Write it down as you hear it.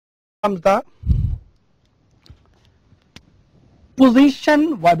comes the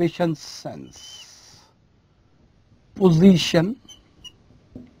position vibration sense. Position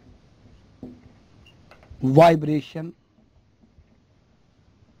vibration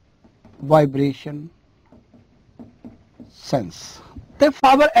sense. The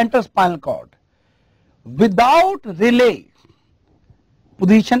fiber enters spinal cord without relay.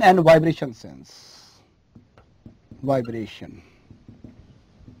 Position and vibration sense.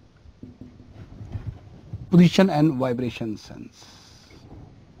 Position and vibration sense.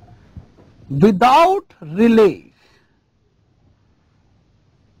 Without relay.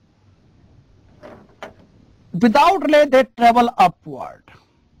 Without relay, they travel upward.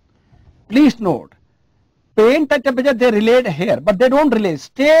 Please note, pain, touch, temperature, they relate here, but they don't relay.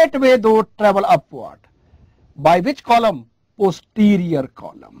 Straight away, they travel upward. By which column? Posterior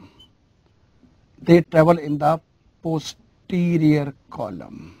column. They travel in the posterior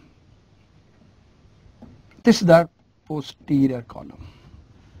column. This is the posterior column.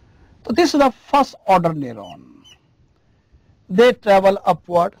 So this is the first order neuron. They travel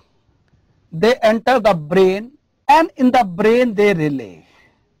upward. They enter the brain, and in the brain they relay.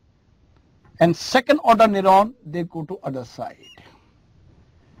 And second order neuron, they go to other side.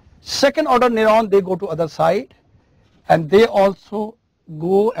 Second order neuron, they go to other side, and they also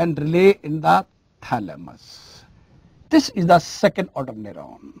go and relay in the thalamus. This is the second order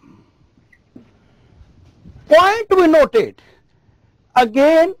neuron. Point to be noted,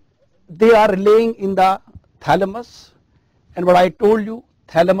 again they are relaying in the thalamus, and what I told you,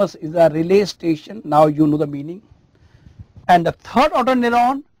 thalamus is a relay station. Now you know the meaning. And the third order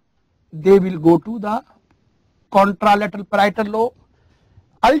neuron, they will go to the contralateral parietal lobe.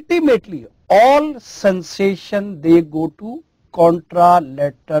 Ultimately, all sensation, they go to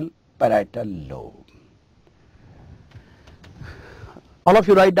contralateral parietal lobe. All of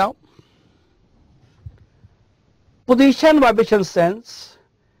you write down. Position vibration sense,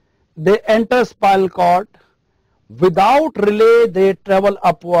 they enter spinal cord. Without relay, they travel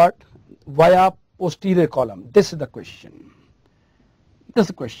upward via posterior column. This is the question. This is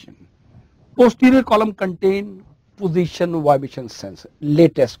the question. Posterior column contain position vibration sense.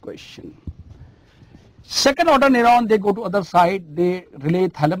 Latest question. Second order neuron, they go to other side. They relay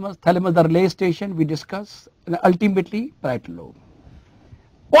thalamus. Thalamus, the relay station we discuss. And ultimately parietal lobe.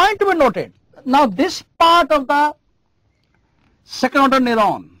 Point to be noted. Now this part of the second order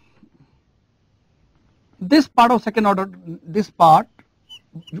neuron. This part of second order, this part,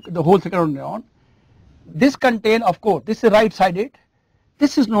 the whole second order neuron, this contain, of course, this is right sided.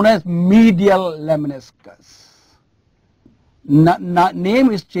 This is known as medial lemniscus.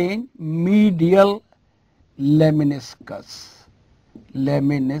 Name is changed, medial lemniscus.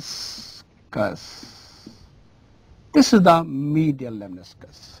 This is the medial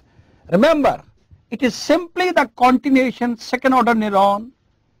lemniscus. Remember, it is simply the continuation second order neuron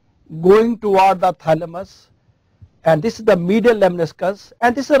going toward the thalamus, and this is the medial lemniscus,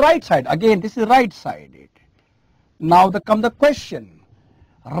 and this is the right side. Again, this is right sided. Now comes the question.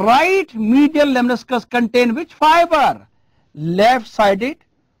 Right medial lemniscus contain which fiber? Left sided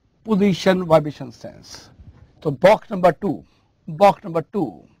position vibration sense. So box number 2.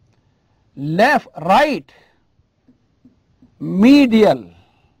 Right medial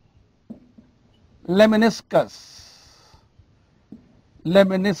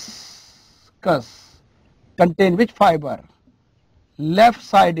lemniscus contain which fiber? Left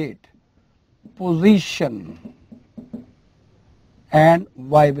sided position and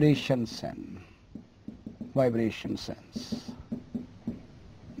vibration sense.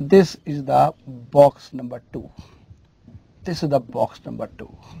 This is the box number 2. This is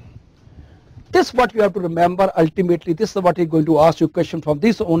what you have to remember. Ultimately, this is what is going to ask you question from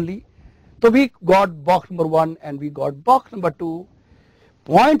this only. So we got box number 1 and we got box number 2.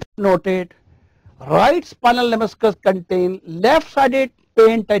 Point noted, right spinal lemniscus contain left-sided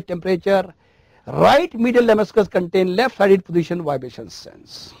pain type temperature, right medial lemniscus contain left-sided position vibration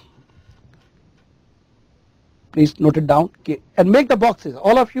sense. Please note it down and make the boxes.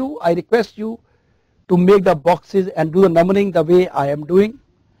 All of you, I request you to make the boxes and do the numbering the way I am doing.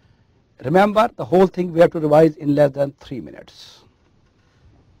 Remember, the whole thing we have to revise in less than 3 minutes.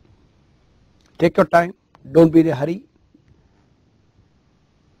 Take your time, don't be in a hurry.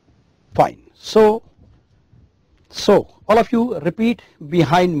 Fine. So all of you repeat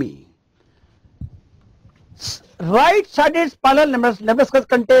behind me. Right sided spinal lemniscus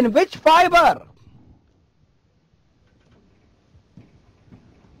contain which fiber?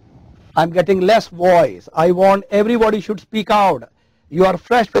 I am getting less voice. I want everybody should speak out. You are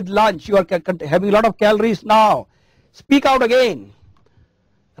fresh with lunch. You are having a lot of calories now. Speak out again.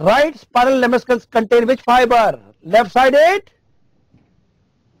 Right spiral lemniscus contain which fiber? Left sided?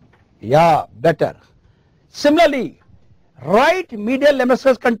 Yeah, better. Similarly, right medial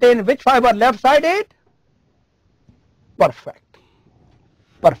lemniscus contain which fiber? Left sided? Perfect.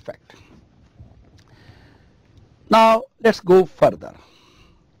 Perfect. Now let's go further.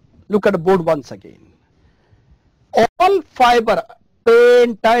 Look at the board once again. All fiber,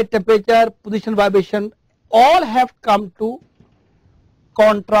 pain, tight, temperature, position, vibration, all have come to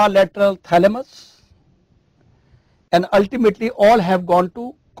contralateral thalamus, and ultimately all have gone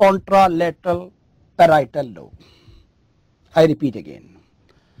to contralateral parietal lobe. I repeat again.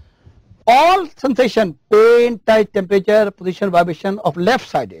 All sensation, pain, tight, temperature, position, vibration of left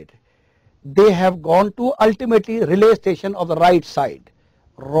sided, they have gone to ultimately relay station of the right side,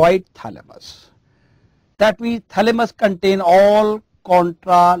 right thalamus. That means thalamus contain all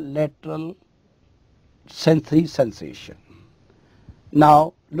contralateral sensory sensation.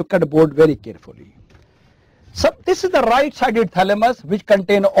 Now look at the board very carefully. So this is the right sided thalamus which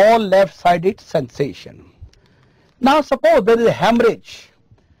contain all left sided sensation. Now suppose there is a hemorrhage.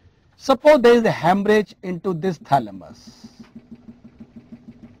 Suppose there is a hemorrhage into this thalamus.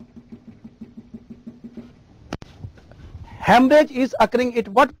 Hemorrhage is occurring at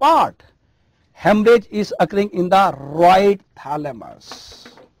what part? Hemorrhage is occurring in the right thalamus.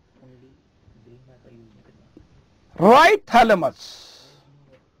 Right thalamus.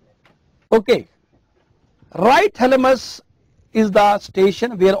 Okay. Right thalamus is the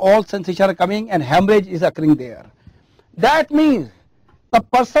station where all sensations are coming and hemorrhage is occurring there. That means the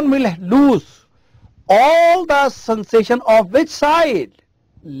person will lose all the sensation of which side?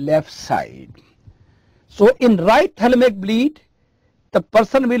 Left side. So in right thalamic bleed, the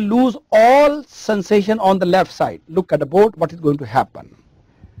person will lose all sensation on the left side. Look at the board, what is going to happen.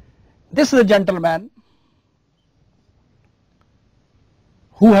 This is a gentleman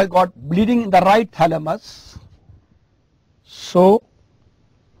who has got bleeding in the right thalamus. So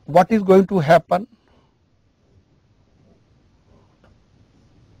what is going to happen?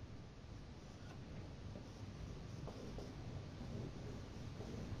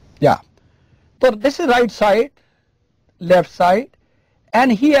 Yeah. So this is right side, left side,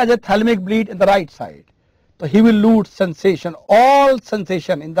 and he has a thalamic bleed in the right side. So he will lose sensation, all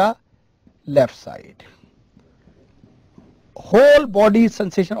sensation in the left side. Whole body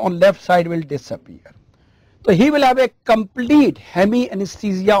sensation on left side will disappear. So he will have a complete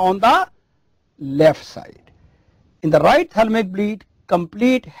hemi-anesthesia on the left side. In the right thalamic bleed,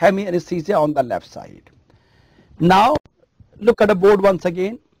 complete hemi-anesthesia on the left side. Now look at the board once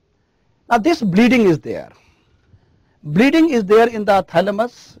again. Now this bleeding is there. Bleeding is there in the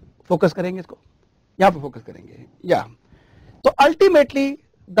thalamus. Focus करेंगे इसको. यहाँ पे focus करेंगे. Yeah. So ultimately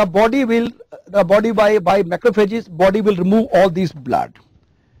the body by macrophages, body will remove all this blood.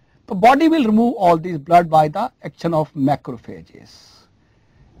 The body will remove all this blood by the action of macrophages.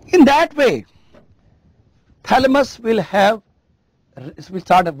 In that way, thalamus will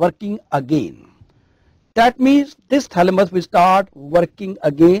start working again. That means this thalamus will start working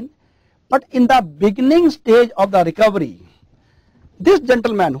again. But in the beginning stage of the recovery, this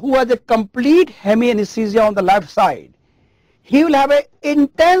gentleman who has a complete hemi-anesthesia on the left side, he will have an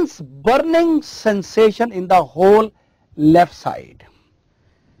intense burning sensation in the whole left side.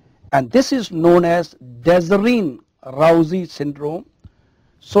 And this is known as Deserine-Roussy syndrome.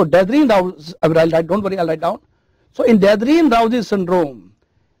 So Deserine-Roussy, don't worry, I'll write down. So in Deserine-Roussy syndrome,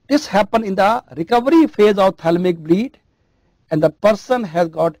 this happens in the recovery phase of thalamic bleed, and the person has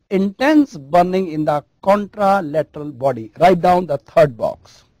got intense burning in the contralateral body. Write down the third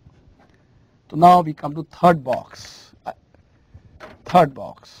box. So now we come to third box. Third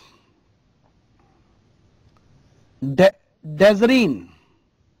box. Deserine.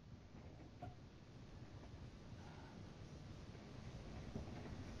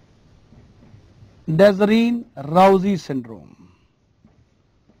 Deserine-Roussy syndrome.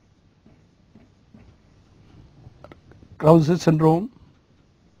 Roussy syndrome.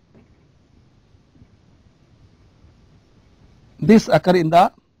 This occurs in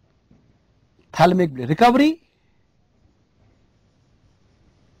the thalamic bleed. Recovery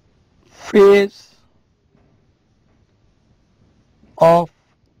phase of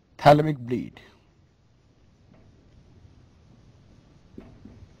thalamic bleed.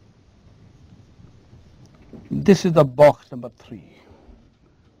 This is the box number 3.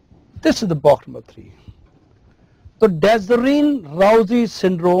 This is the box number 3. So Deserine-Roussy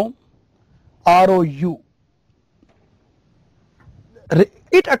syndrome, ROU.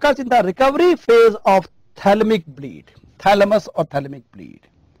 It occurs in the recovery phase of thalamic bleed, thalamus or thalamic bleed.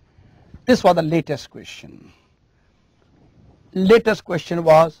 This was the latest question. latest question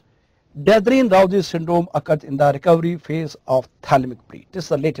was, Dejeron-Rouzy syndrome occurs in the recovery phase of thalamic bleed. This is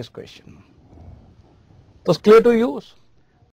the latest question. So it's clear to you?